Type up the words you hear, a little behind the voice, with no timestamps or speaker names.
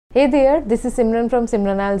Hey there, this is Simran from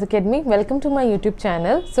Simran IELTS Academy. Welcome to my YouTube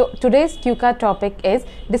channel. So today's cue card topic is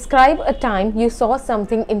describe a time you saw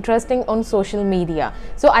something interesting on social media.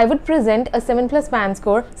 So I would present a 7+ band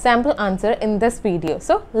score sample answer in this video.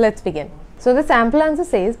 So let's begin. So the sample answer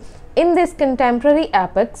says, in this contemporary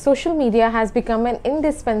epoch, social media has become an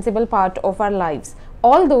indispensable part of our lives.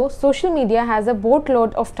 Although social media has a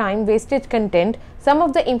boatload of time wasted content, some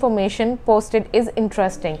of the information posted is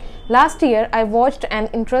interesting. Last year, I watched an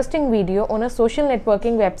interesting video on a social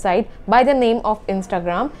networking website by the name of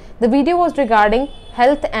Instagram. The video was regarding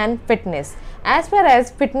health and fitness. As far as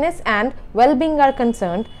fitness and well-being are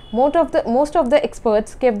concerned, most of the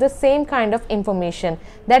experts give the same kind of information,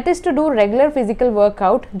 that is to do regular physical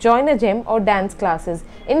workout, join a gym or dance classes.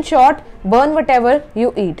 In short, burn whatever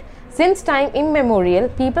you eat. Since time immemorial,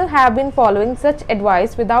 people have been following such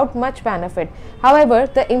advice without much benefit. However,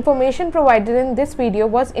 the information provided in this video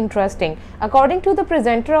was interesting. According to the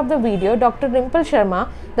presenter of the video, Dr. Rimple Sharma,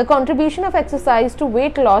 the contribution of exercise to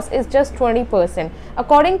weight loss is just 20%.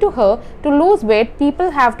 According to her, to lose weight,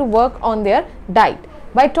 people have to work on their diet.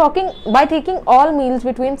 By taking all meals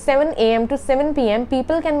between 7 a.m. to 7 p.m.,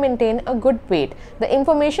 people can maintain a good weight. The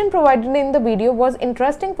information provided in the video was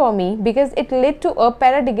interesting for me because it led to a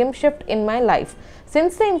paradigm shift in my life.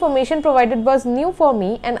 Since the information provided was new for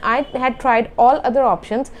me and I had tried all other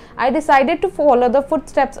options, I decided to follow the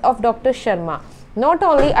footsteps of Dr. Sharma. Not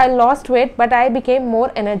only I lost weight, but I became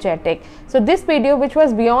more energetic. So this video, which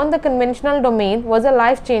was beyond the conventional domain, was a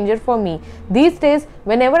life changer for me. These days,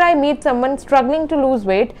 whenever I meet someone struggling to lose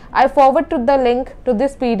weight, I forward to the link to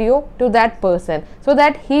this video to that person so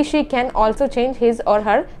that she can also change his or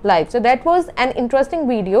her life. So that was an interesting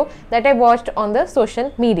video that I watched on the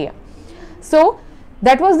social media. So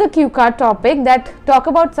that was the cue card topic that talk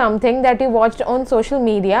about something that you watched on social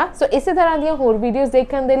media. So इसी तरह दियां होर videos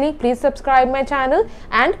देखने के लिए please subscribe my channel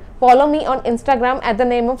and follow me on Instagram at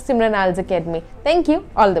the name of Simran IELTS Academy. Thank you.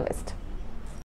 All the best.